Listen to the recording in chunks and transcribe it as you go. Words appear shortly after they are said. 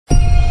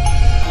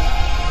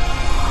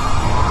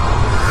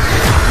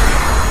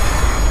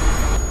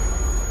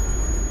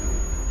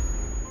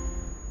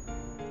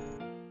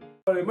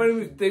My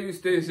name is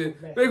Stacey.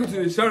 Welcome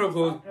to the channel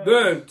called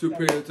Learn to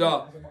Play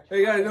Guitar.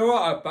 Hey guys, you know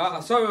what? I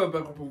started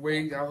about a couple of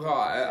weeks. I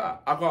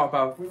got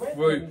about 3,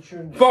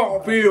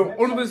 but I feel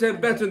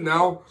 100% better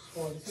now.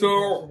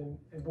 So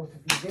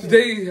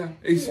today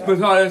is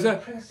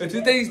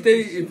today's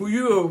day is for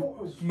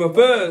you. My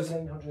first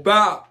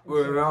bat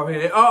we're out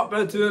here up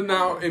better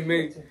now in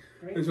me.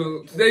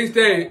 So today's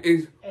day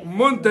is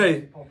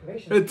Monday,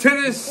 the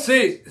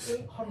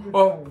 26th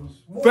of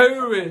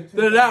February,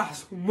 the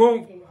last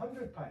month.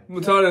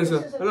 I'm telling you, I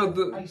don't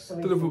do it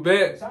for a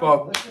bit, but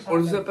I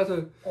want to set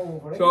better.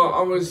 So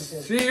I'm going to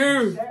see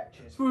you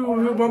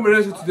with my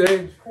lessons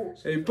today.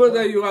 And put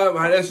that you like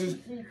my lessons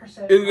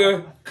in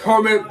the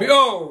comment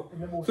below.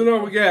 So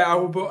don't forget, I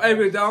will put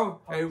everything down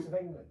and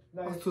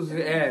I'll to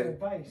the end.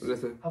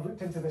 Listen. I've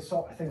looked into this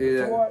sort of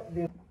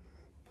thing.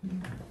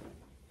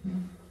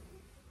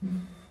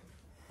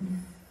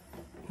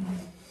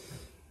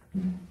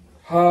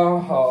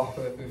 Ha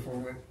before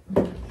me.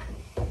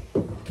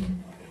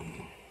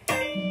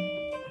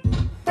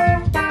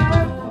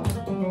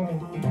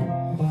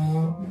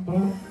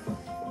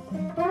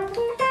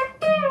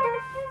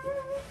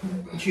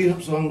 Tune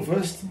up song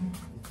first.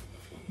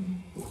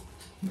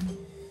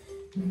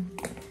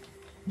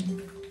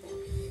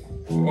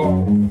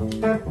 Oh.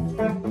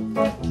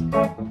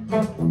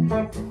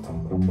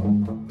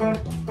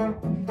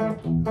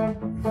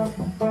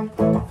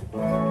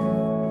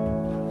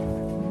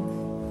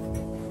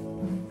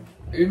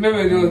 You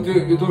remember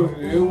you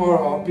do one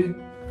heartbeat.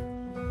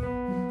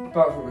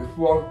 Apart from this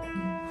one.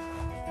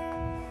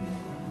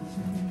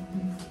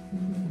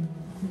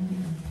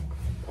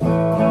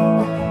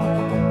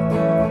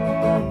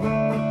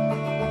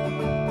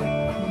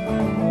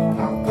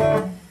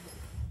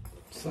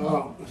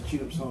 So let's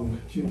tune up song.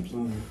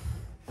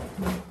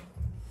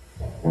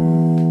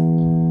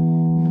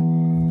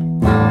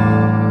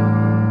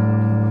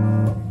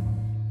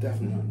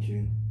 Definitely not in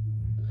tune.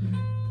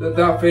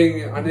 That thing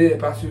I need a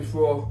battery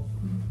for.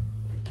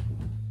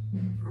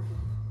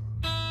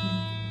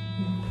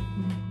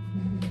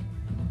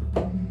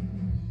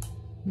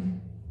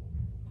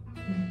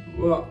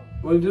 What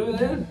are you doing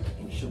then?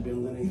 It should be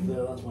underneath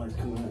there, that's why it's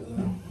coming out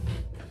there.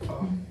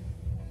 Oh.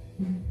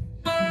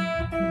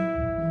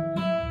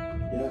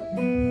 Yeah.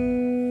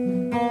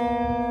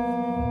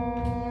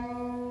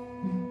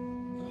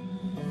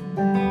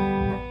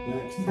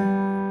 Next.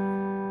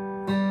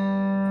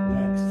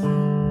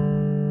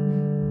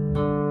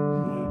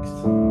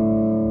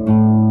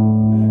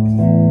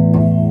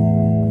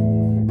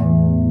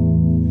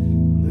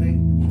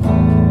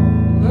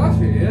 That's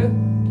it.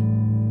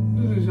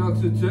 This is not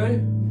today.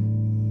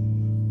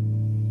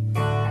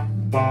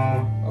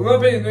 I'm not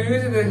being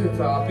using this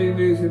guitar, I've been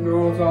using the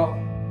guitar.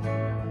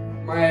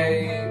 What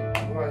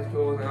is it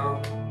called now?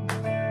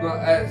 Not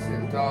electric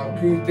guitar,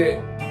 acoustic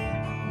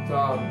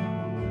guitar.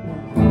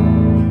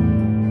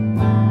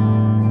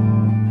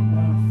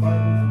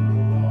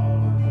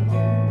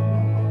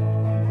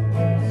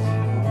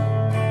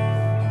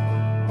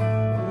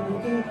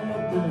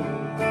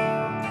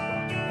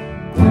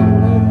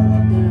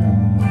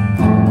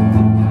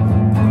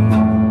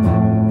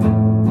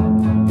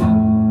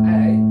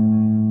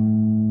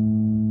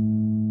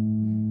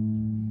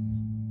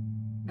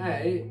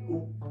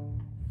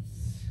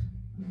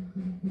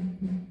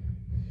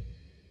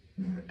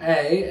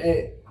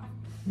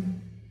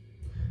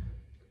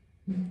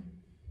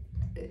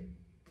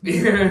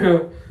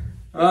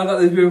 I got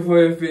this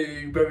beautiful thing,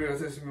 you better not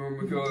test me on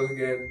my calls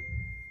again.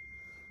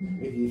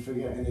 If you're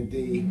forgetting a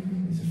D,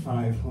 it's a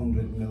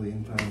 £500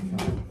 million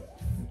fan.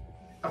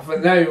 I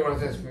thought now you want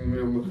to test me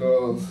on my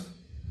calls.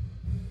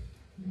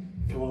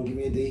 Come on, give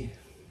me a D.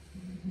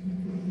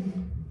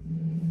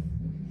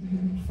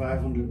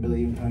 £500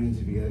 million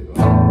if you get it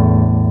right.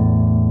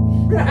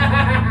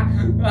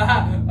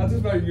 I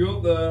just made you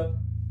up there.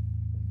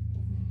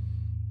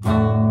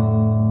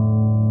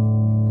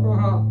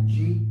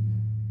 G.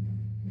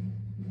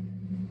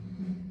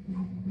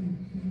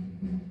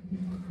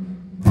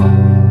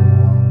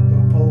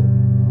 Pull.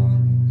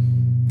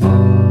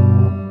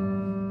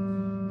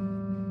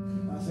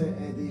 That's it, A,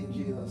 D and G,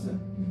 that's it.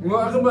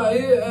 What about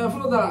you? I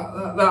thought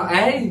that A.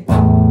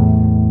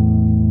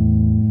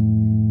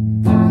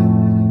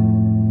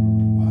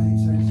 Why do you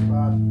sound so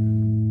bad?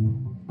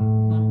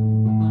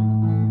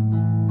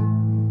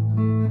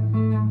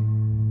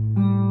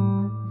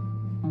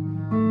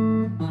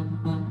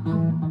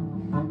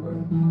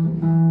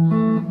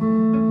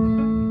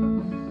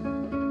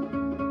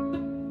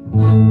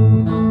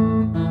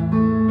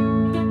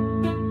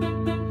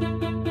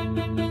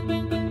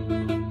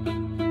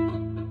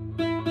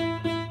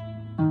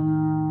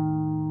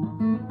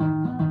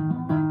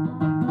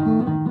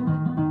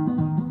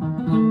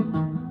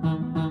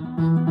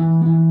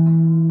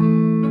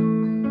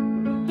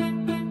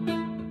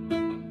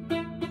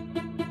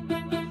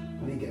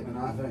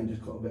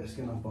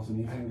 Skin off bottom of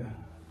your finger.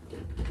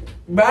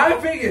 My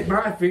fingers,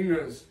 my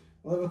fingers.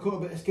 Well, if I cut a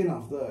bit of skin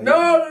off there. No.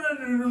 I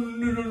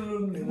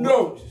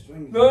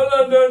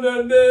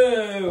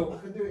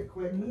can do it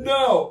quick.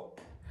 No.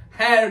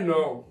 Hell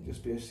no.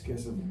 Just be a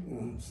case of,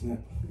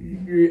 snip.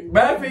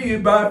 My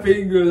fingers, my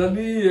fingers. I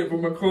need it for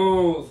my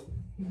clothes.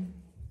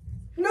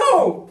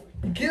 No!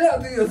 Get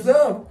out to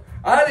yourself.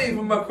 I need it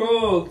for my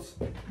clothes.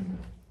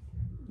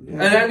 Yeah.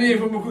 And I need it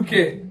for my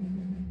cookie.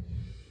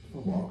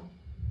 For what?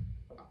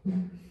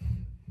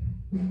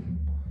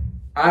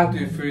 I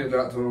do food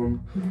at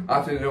home.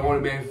 I think they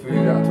want to make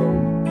food at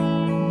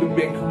home. The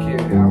big cookie in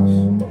the house.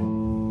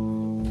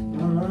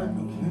 Alright,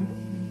 okay.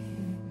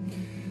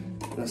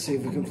 Let's see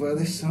if we can play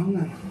this song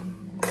then.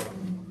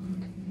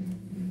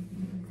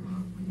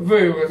 I thought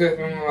you were going to take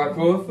one of my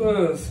clothes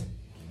first.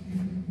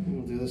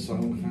 We'll do the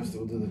song first,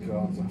 we'll do the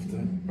chords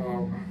after.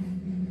 Oh.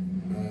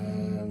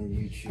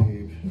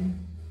 YouTube.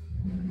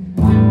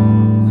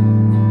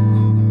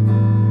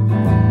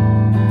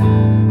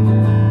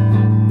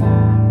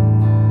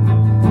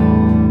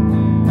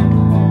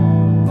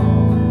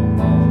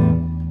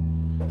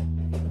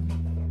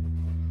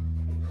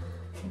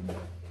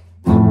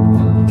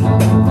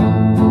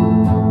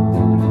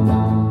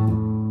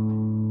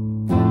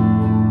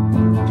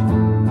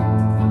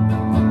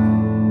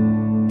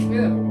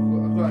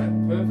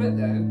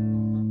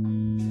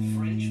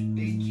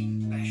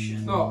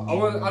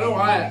 I don't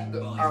like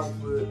the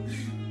outfits.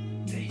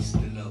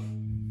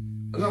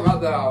 I don't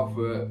like the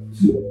outfits.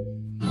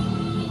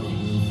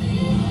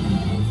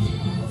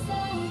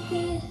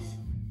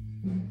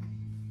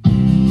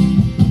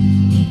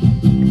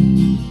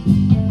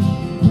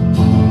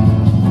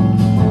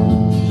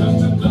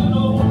 Just a good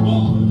old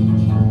boy.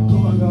 Oh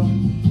my God.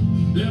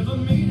 Never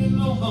meaning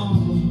no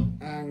harm.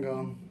 Hang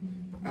on.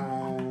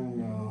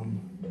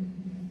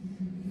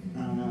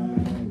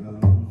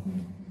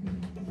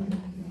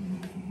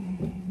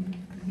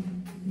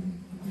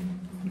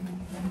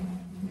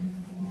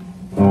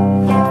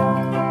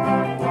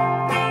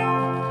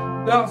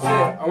 That's it. I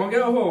want to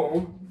get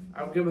home.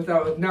 I'll give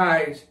myself a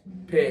nice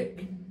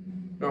pick.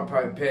 Not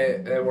probably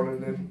pick, one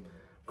of them.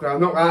 Because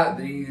I'm not like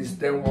these,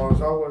 them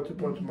ones. I want to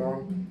put them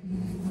on.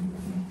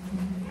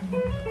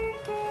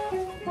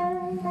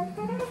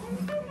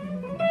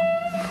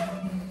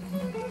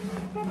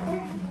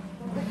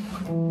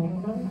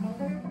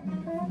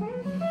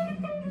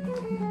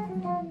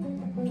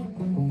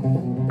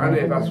 I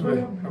need that's me.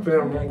 I think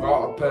I've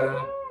got a pair.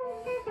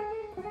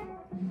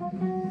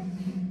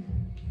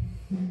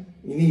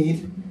 You need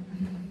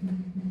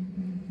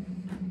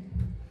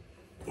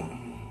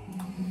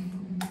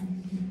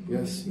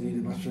yes, you need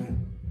a battery.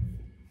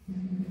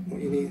 What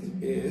you need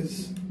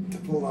is to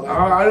pull that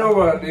out. I know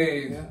what I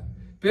need. Yeah.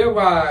 Feel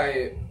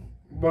like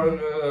one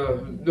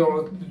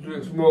no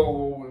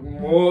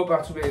more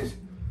batteries.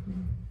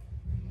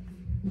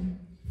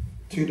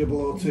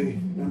 2002.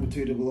 Remember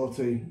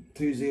 2002.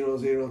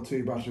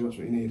 2002 battery, that's what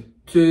you need.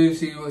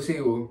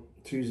 200.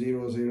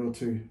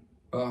 2002.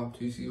 Oh,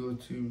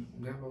 202.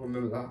 Never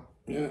remember that.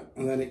 Yeah,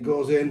 and then it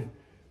goes in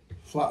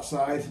flat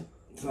side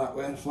to that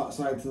way, flat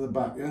side to the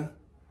back, yeah?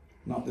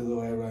 Not the other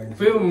way around. I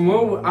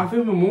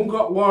think my mum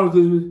got one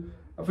because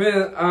I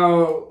think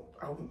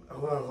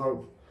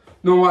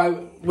no,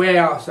 like weigh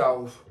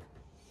ourselves.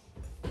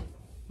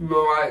 You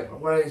know, like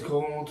what it's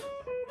called.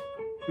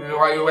 You know,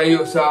 like you weigh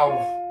yourself.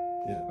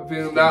 Yeah. I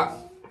think that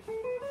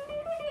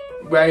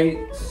weigh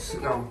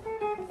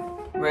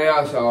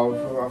ourselves.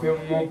 I think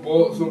my mum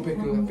bought something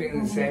because I think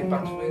it's the same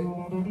battery.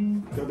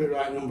 Got a bit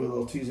right number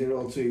though,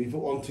 202. You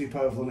put one too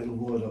powerful and it'll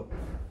blow it up.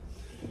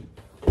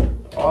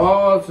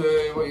 Oh, so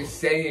what you're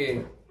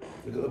saying.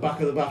 Look at the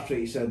back of the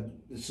battery, it said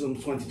there's some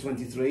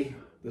 2023,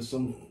 there's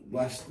some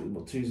less,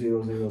 but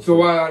 2002. So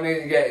what I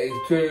need to get is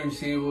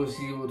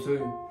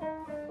 2002.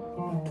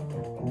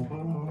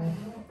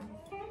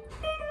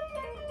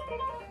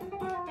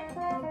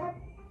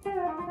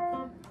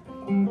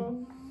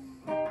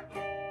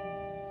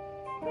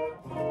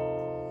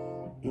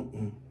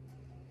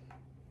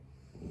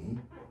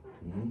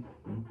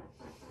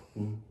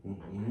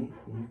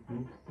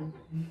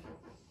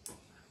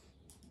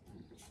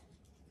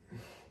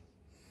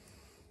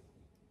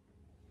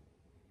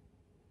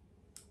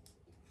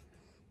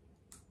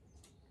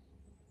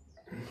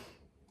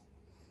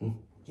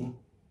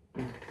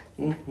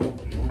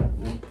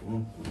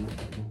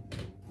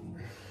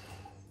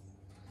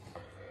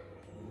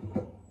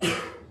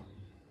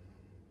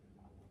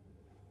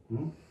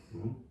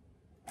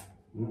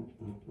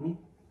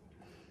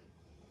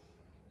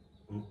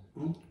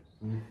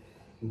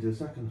 Do a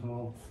second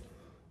hole.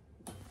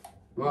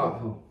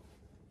 Wow.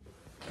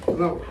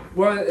 No,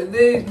 well,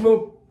 these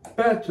more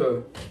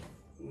better.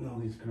 No,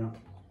 these crap.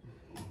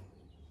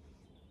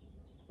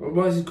 Well,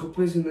 what is the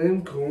company's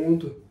name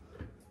called?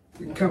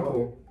 The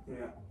couple.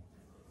 Yeah.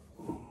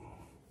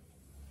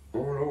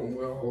 Oh no,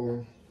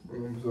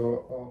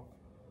 well,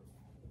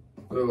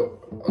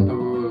 I'll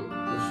do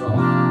the song.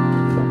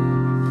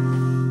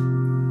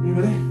 You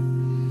ready?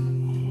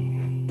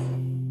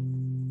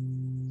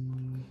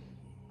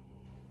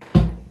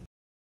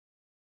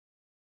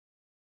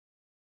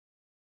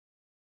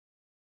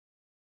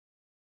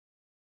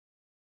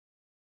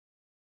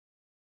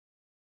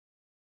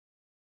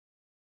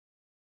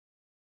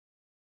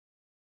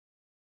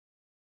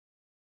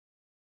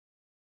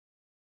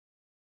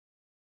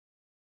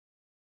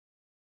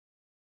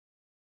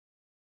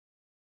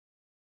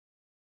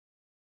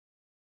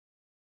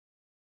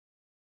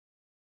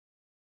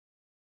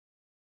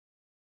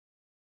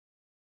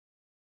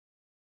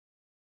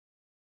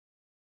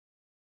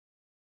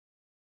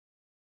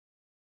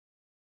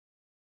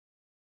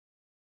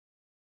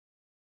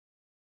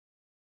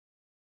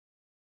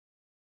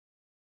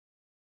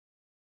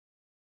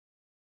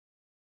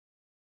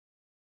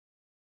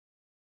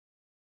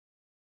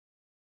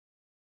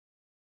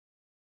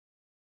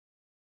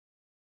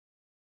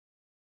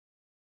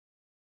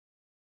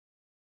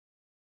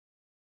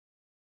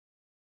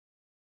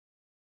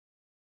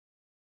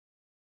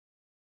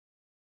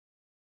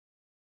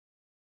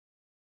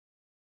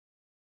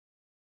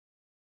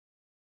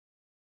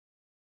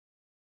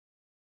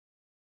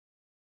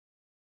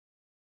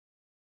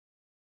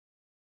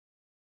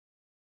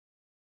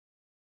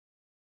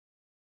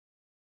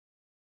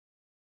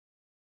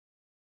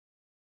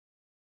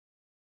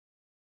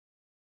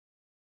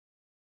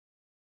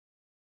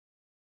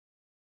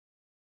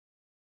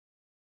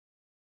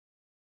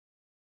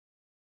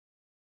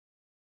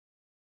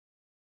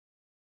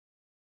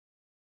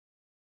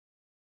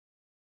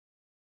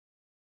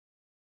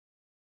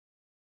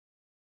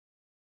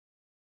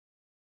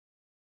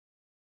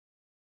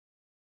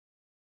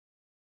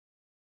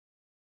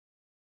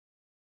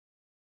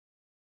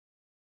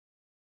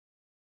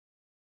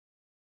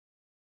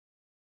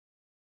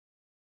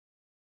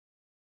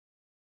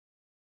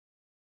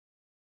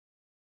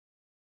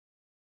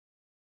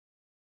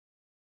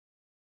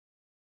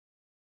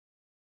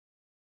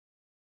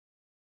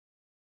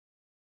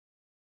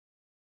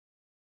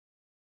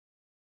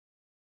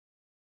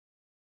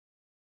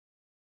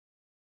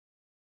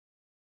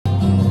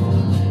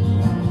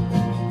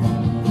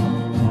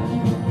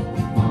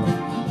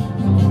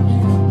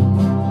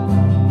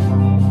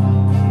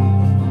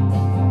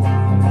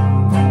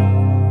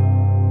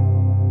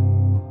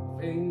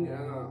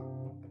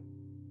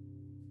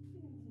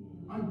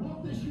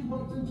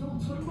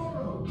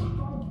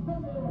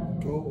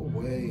 Go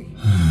away.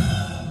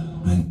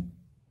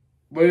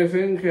 What do you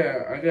think?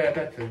 I get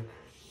better.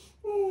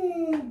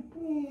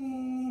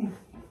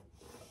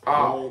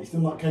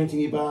 Still not counting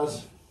your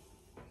bars.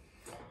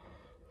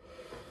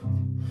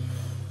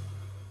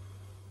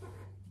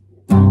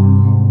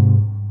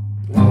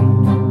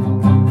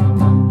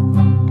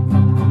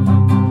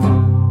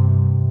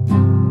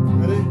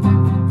 Ready?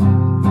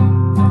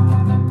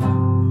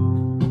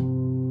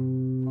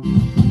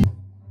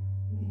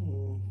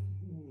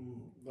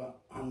 That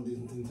hand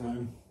isn't in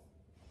time.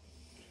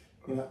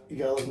 You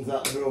gotta listen to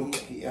that drum,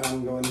 keep your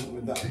hand going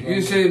with that drum.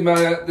 You see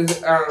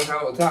this arm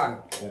out of time?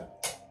 Yeah.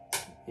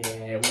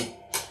 Yeah. You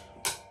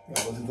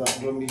gotta listen to that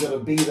drum, you gotta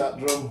be that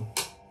drum.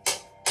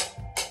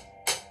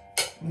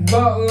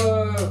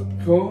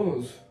 But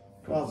chords.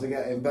 Chords are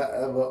getting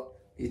better, but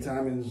your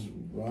timing's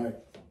right.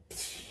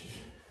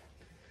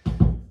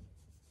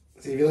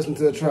 See, if you listen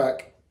to the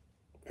track,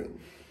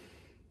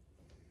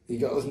 you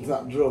gotta listen to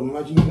that drum.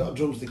 Imagine you've got a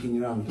drumstick in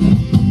your hand.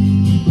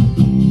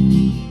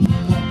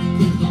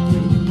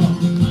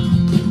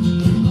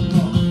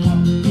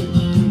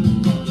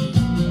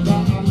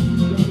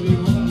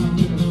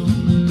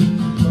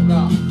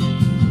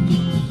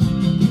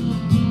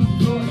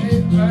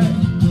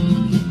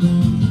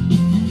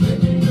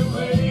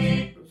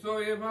 So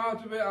if I had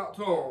to be at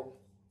home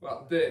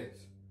like this.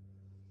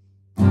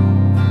 You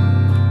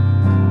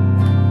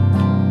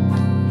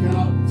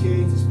cannot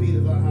change the speed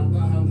of that hand.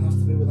 That hand has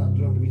to be with that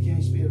drum. If you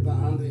change the speed of that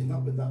hand and it's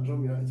not with that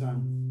drum, you're out of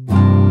time.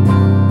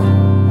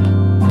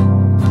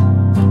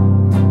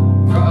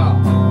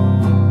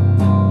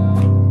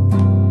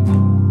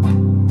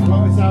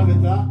 Right time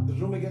with that, the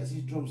drummer gets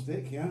his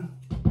drumstick, yeah?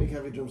 Big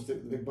heavy drumstick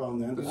with the big ball on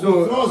the end.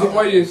 So the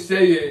way you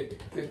say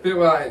it, it's a bit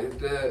like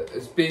the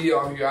speed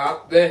on your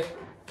hand there.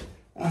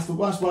 That's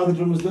why the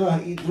drummer's there.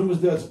 The drummer's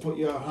there to put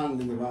your hand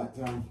in the right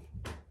time.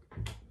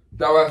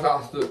 That why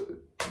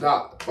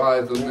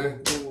I've done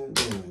it.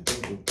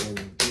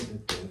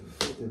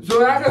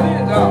 So I can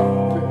hit that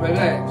with my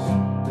legs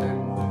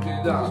and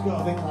do You just that. got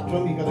to think that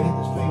drum, you've got to hit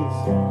the strings.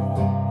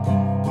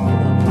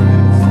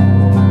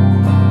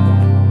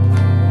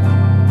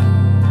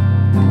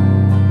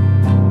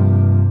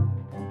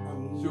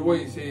 So what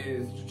you see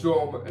is the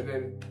drum and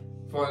then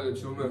follow the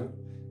drummer.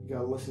 You got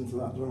to listen to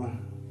that drummer.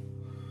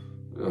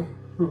 Yeah.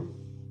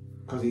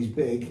 Because he's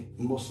big,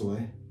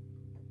 muscly,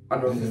 I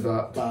noticed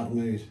that. bad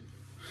mood.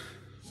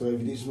 So if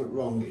you do something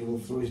wrong, he will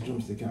throw his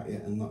drumstick at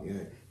you and knock you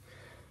out.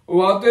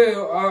 Well, I do.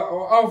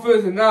 On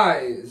Thursday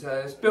nights,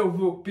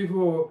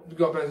 people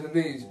got better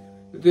knees.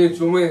 They do a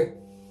drumming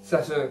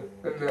session,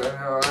 and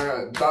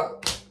that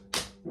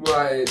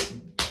way.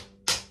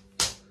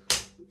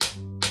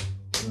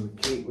 So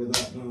keep with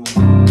that drummer.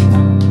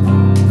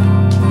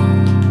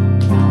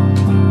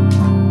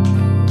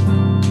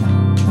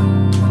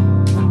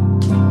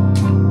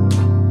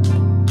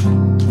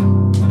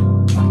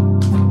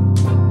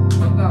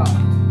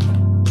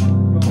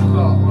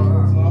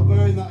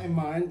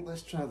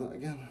 Let's try that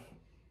again.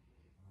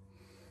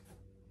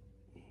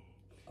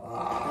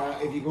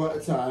 If you go out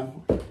of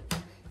time.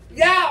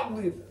 Yeah!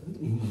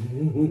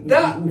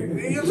 That!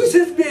 You just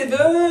hit me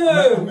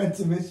there! I meant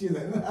to miss you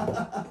then.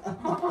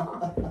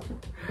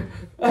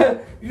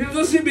 You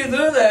just hit me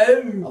there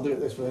then! I'll do it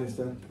this way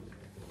instead.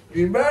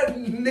 You bad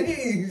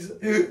knees!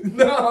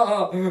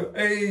 No!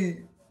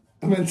 Hey!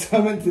 I meant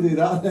to do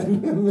that then.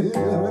 I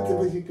meant to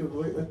miss you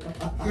completely.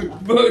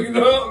 But you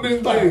not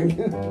miss me!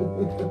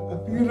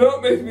 You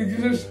not miss me, you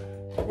just...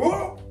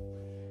 What?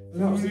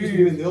 No, it's used to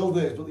do in the old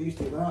days, but they used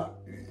to do that.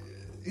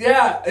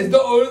 Yeah, it's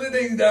not all the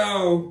things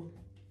now.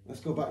 Let's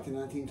go back to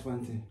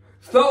 1920.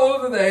 It's not all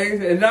the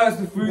things, and now it's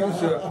the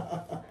future.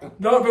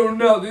 Not people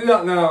know, do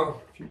that now.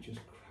 Future's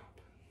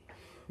crap.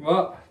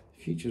 What?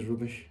 Future's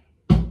rubbish.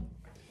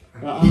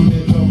 Right, I'm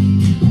here, Tom.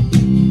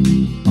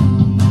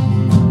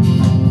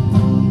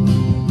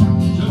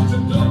 Just a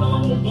good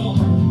old boy,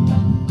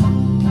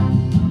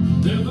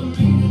 never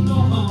meaning no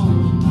harm.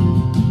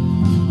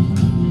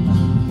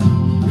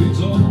 It's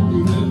all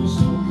you ever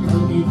saw,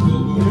 you go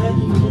away.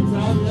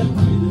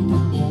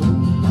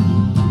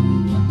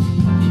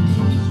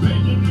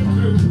 Straight in the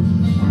curve,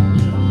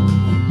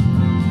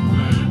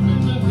 right in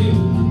the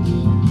hill.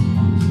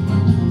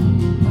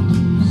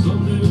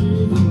 Someday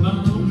the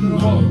mountain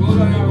road will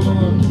go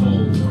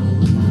home.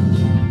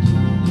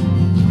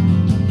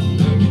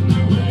 Making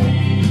their way,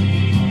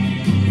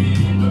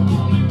 the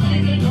only way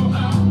they know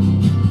how.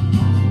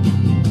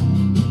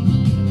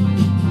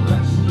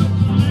 That's just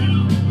a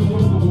little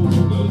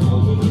bit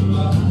over the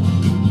line.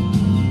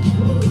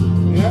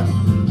 Yeah?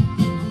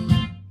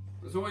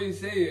 So what you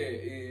say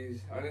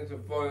is, I need to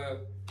follow...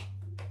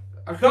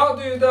 I can't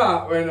do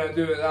that when I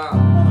do that.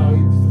 No,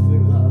 you just have to do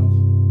it with that hand.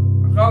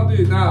 I can't do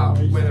that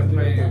You just when have I'm to do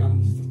it with that playing.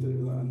 hand. Just have to do it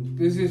with that hand.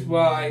 This is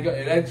why you got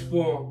your legs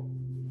for.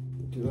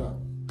 Do that.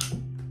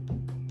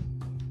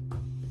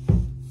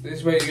 This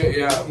is where you got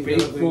your You feet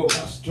gotta for. think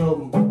that's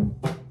drum.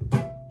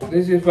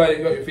 This is where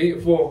you got your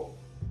feet for.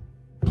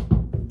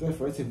 They're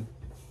for hitting.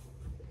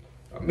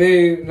 I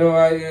mean,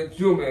 no, you're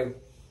drumming.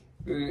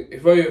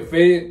 If I your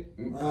feet.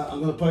 Right,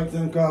 I'm going to pick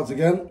them cards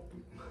again.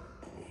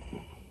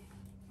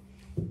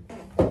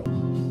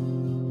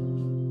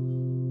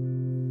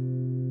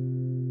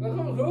 That's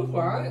not good,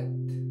 right?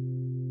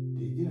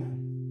 Did you know?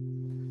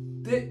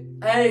 D.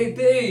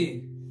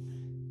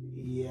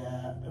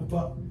 Yeah,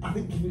 but I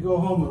think if you go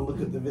home and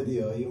look at the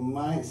video, you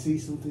might see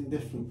something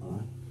different,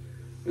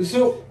 right?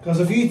 So, because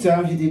a few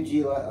times you did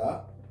G like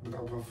that.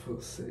 Oh, for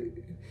fuck's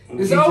sake. And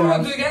It's a few all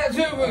times- to get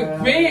to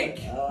quick.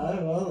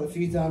 Well, a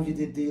few times you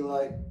did D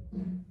like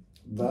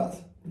that.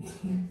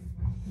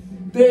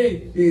 D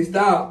is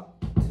that.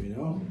 We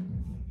know.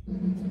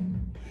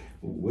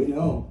 We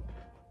know.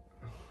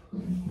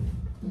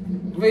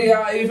 Me,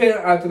 I think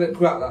I didn't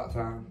crack that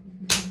time.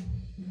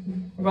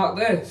 About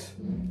this.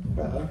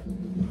 Better.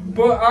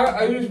 But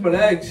I use my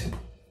legs.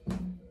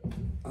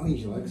 I'll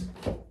use your legs.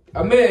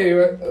 I made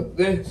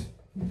this.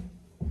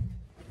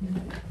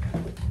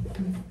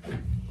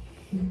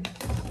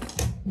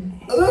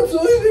 I'm not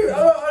touching you.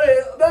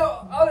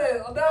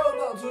 I'm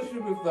not touching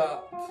you with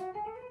that.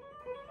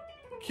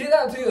 Keep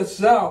that to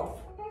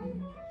yourself.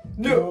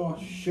 No.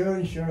 Oh, sure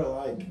and sure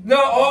alike. No.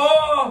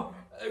 Oh,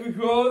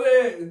 record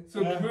it. So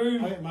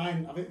prove. I hit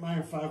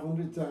mine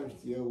 500 times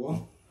to your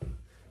one.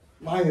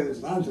 My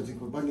hurts now, I think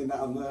we're banging that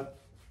on there.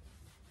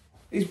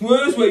 It's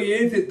worse when you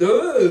hit it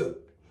though.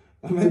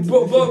 I meant to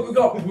But miss you. we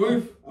got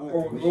proof. I meant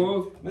Oh to my miss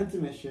you. god. Meant to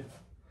miss you.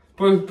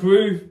 But it's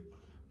proof.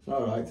 It's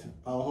alright.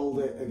 I'll hold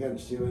it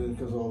against you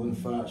because all them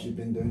farts you've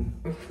been doing.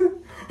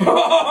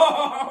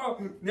 Now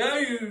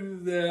you do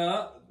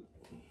that.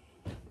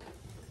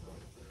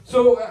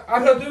 So I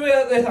can do it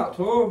like this at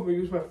home. We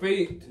use my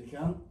feet. You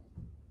can.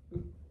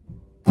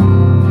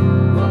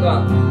 Like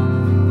that.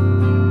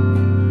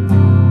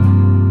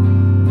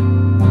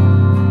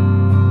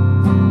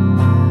 So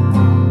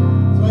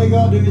all you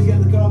gotta do is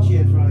get the chord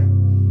shapes right.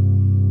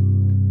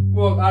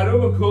 Well, I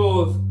know the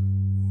chords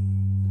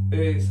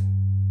is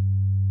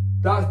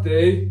that's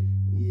D,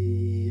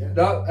 Yeah.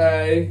 that's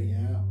A,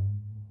 Yeah.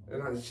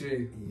 and that's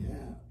G.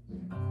 Yeah.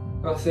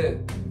 That's it.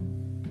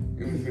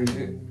 You can finish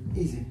it.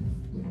 Easy.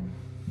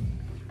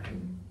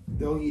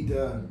 Don't you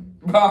dare.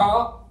 But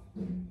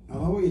I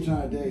know what you're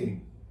trying to do.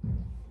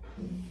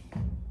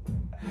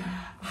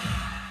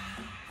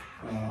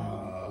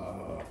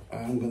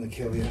 I'm gonna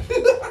kill you.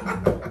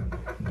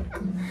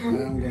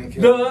 I'm gonna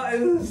kill you. that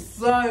is a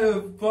sign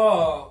of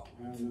fart.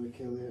 I'm gonna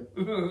kill you.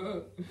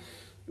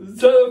 It's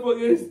trying to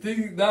fucking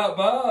stink that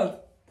bad.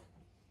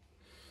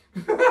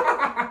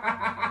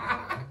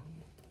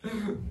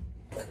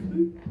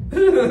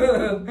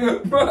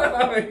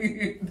 What are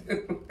you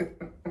doing?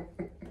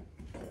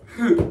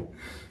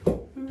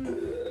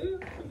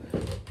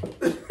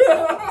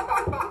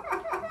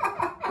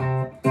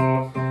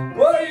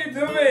 What are you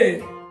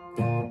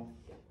doing?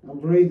 I'm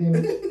breathing.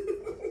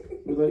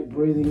 We're like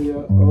breathing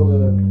your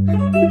odor.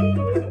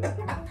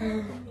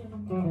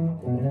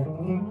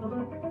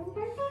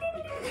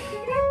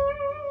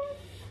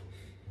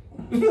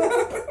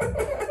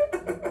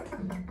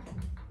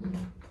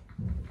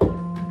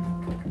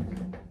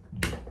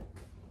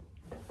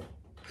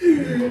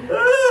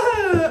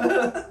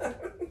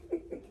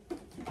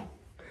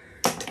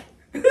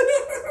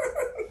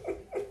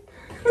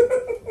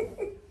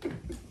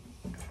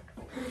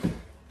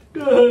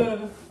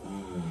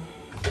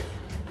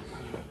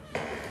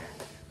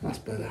 That's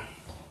better.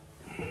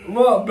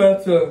 What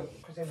better?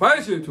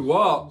 Thank you to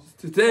watch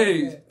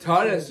today's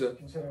Titus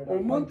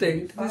on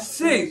Monday the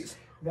 6th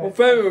of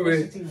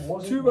February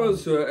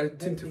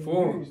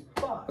 2024.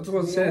 I just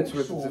want to say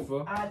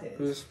 2024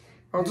 because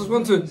I just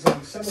want to.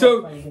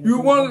 So you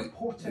want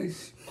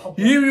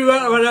you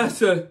want to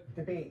answer.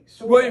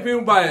 What do you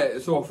think about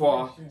it so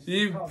far?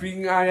 You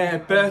think I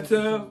get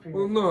better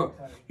or not?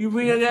 You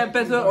think I get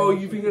better or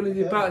you think I need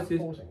to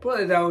practice? Put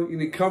it down in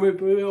the comment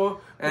below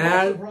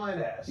and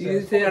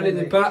you say I need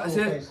to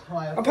practice.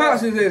 I'm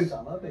practicing.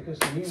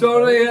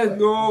 So let us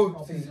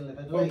know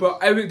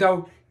about everything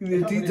down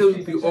in the details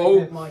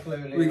below.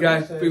 We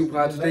guys think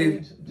about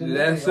today's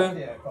lesson,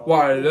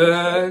 what I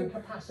learned,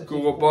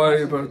 go by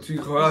about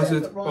Dukes of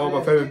Hazzard, all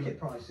my favourite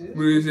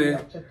music,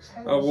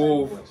 I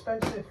will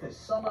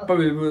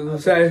probably will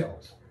say,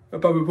 I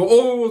probably put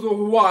all of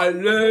what I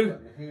learned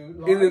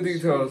in the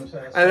details,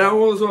 and I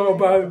also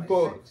about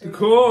the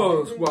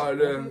course what I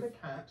learned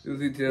in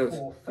the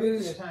details.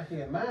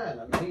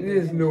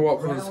 There's no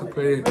options to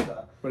play,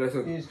 but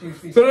listen.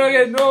 So I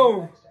get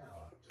no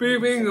big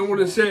thing I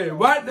want to say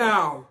right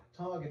now,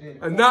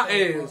 and that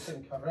is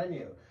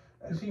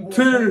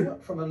to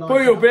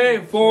put your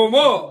best form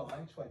up.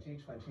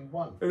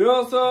 And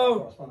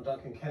also,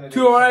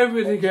 to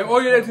everything, get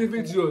all your latest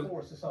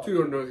videos to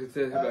your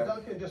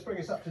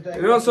notifications.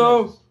 And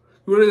also,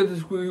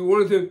 you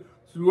want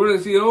to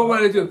see all my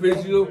latest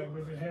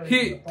videos,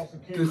 hit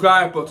the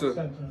subscribe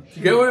button to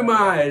get all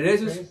my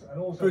latest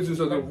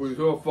videos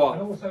so far.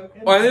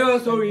 And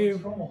also, you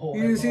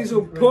can see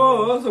some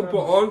posts I put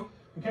on.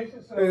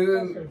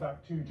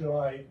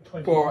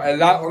 But I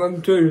like on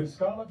them too.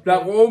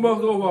 Like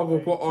almost all I will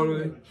put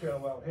on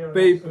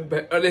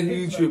the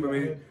YouTube, I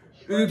mean,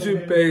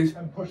 YouTube page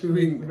to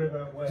win.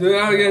 So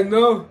that again,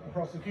 no.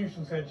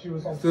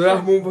 So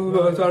that's one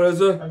for the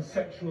first,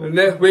 and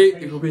next week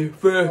it will be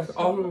 1st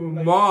of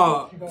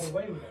March.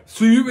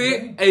 So you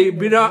be a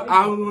bit out,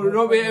 I will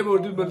not be able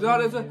to do my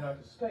Taraza.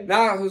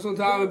 Now, so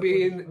sometime it'll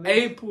be in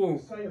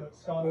April,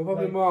 or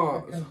probably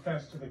March.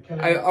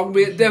 I'll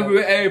be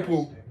definitely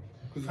April.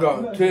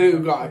 Because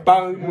we've got a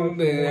bang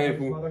Monday in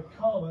April.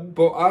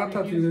 But I'll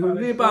touch you a little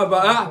bit about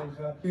that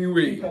in a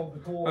week.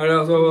 And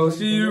also, I'll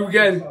see you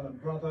again.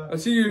 I'll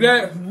see you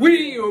next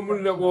week on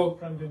Monday Night War.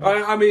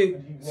 I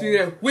mean, see you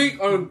next week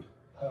on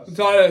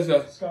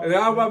Thursday. And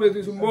I'll probably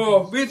do some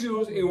more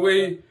videos in a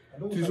week,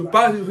 do some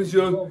battle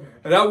videos.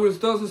 And I will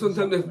start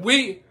sometime next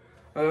week.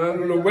 And I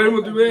don't know when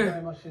we'll do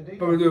it.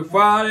 Probably do it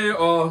Friday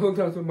or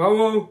sometime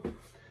tomorrow.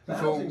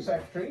 So,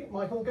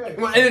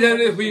 anytime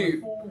this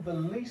week,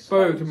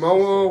 probably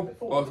tomorrow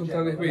or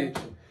sometime this week.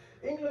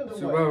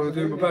 So what I'm going to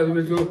do my battle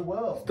video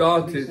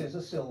started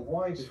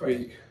this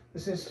week.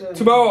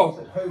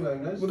 Tomorrow,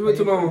 we'll do it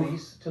tomorrow.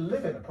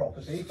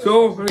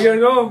 So,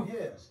 again,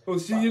 we'll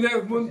see you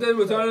next Monday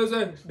with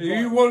Thursday. If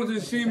you wanted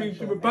to see me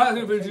do my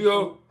battle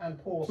video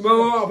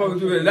tomorrow, I'll probably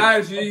do a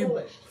live stream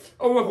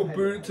on my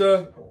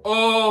computer.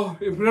 Or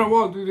if you don't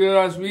want to do the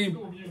live stream,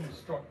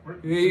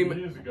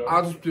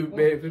 I'll just do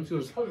bad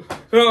videos.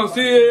 So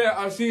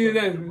I'll see you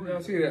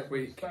next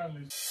week.